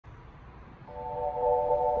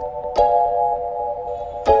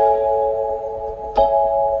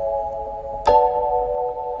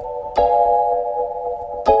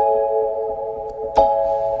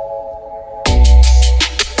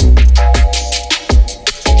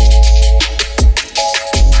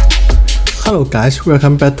Hello guys,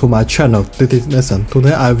 welcome back to my channel. This is Nathan.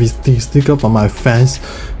 Today I will this sneaker from my fans,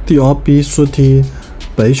 DIO B30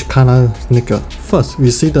 Beige color sneaker. First,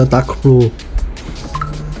 we see the dark blue.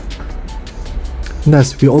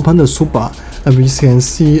 Next, we open the shoe bar and we can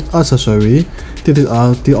see accessory. This is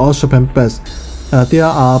a DIO shopping bag. There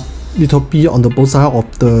are little bee on the both sides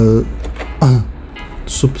of the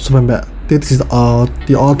shopping bag. This is a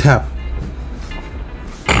DIO tab.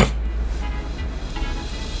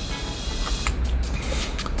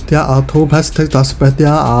 There are two plastic dust bags.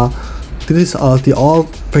 This is a DIO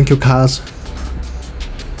thank you cards.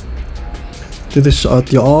 This is a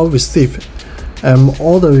DIO receipt, and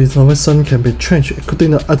all the information can be changed,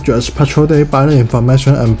 including the address, patrol day, buyer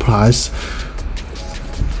information, and price.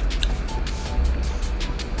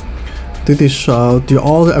 This is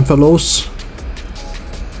DIO envelopes.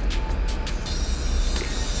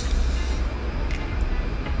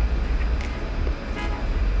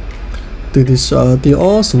 This is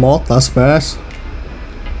DIO small dust bags.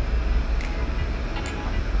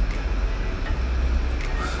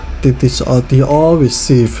 This is a DIO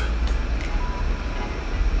receipt.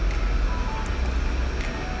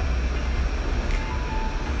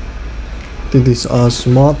 This is a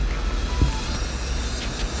small.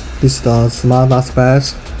 This is the small dust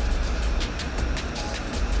bags.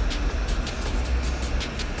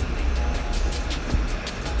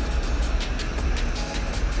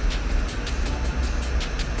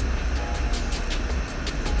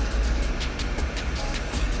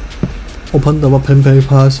 Open the wrapping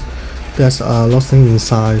papers. There's nothing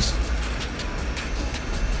inside.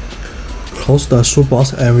 Close the shoe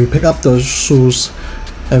box and we pick up the shoes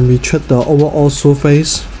and we check the overall shoe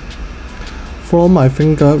face. From my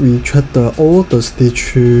finger, we check all the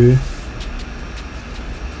stitch. And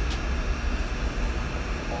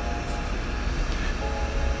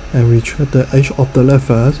we check the edge of the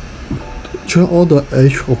leather. Check all the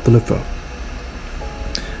edge of the leather.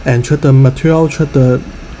 And check the material, check the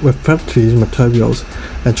reflective materials,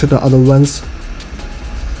 and check the other ones.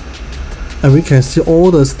 And we can see all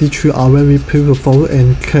the stitches are very beautiful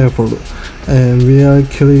and careful and very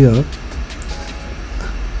clear.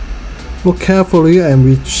 Look carefully and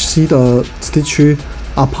we see the stitches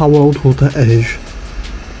are parallel to the edge.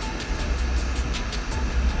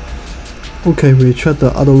 Okay, we check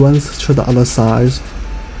the other ones, check the other sides.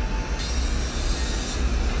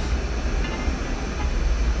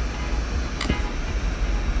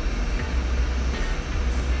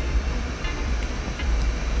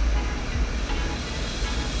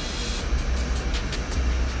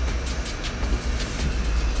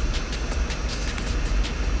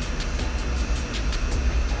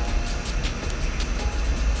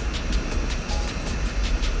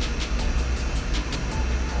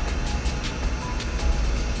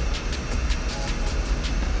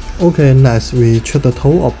 Okay, next we check the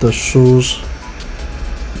toe of the shoes.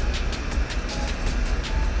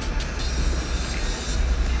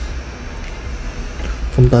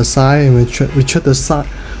 From the side, and we check the side,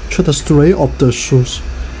 check the straight of the shoes,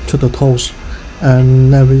 check the toes,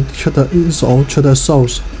 and then we check the insole, check the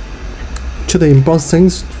soles, check the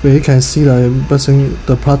embossing. We can see the embossing,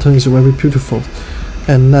 the pattern is very beautiful.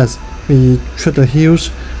 And next we check the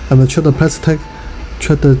heels and we check the plastic.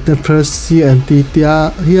 Check the different C and D.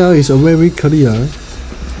 Here is a very clear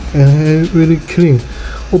and really clean.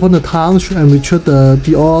 Open the tongue and we check the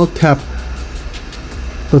DIO tab.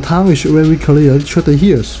 The tongue is very clear. Check the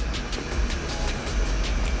heels.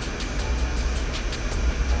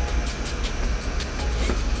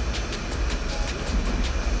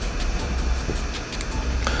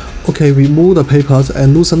 Okay, we move the papers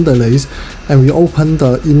and loosen the lace, and we open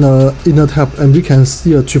the inner tab, and we can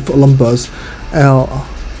see a triple numbers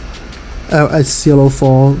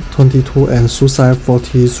LH0422 and shoe size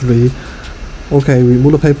 43. Okay, we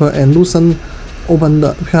move the paper and loosen,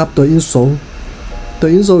 pick up the insole. The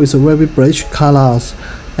insole is a very beige colors,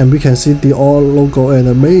 and we can see the DIO logo and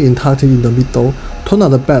the made in Turkey in the middle. Turn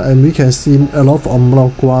on the back and we can see a lot of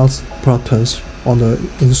monogrammed patterns on the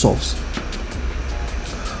insoles.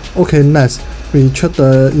 Okay, next we check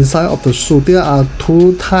the inside of the shoe. There are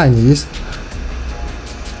two tinies.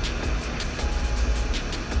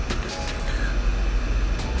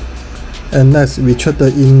 And next we check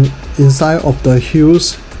the inside of the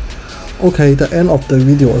heels. Okay, the end of the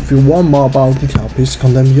video. If you want more about detail, please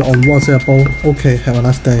contact me on WhatsApp. Okay, have a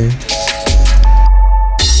nice day.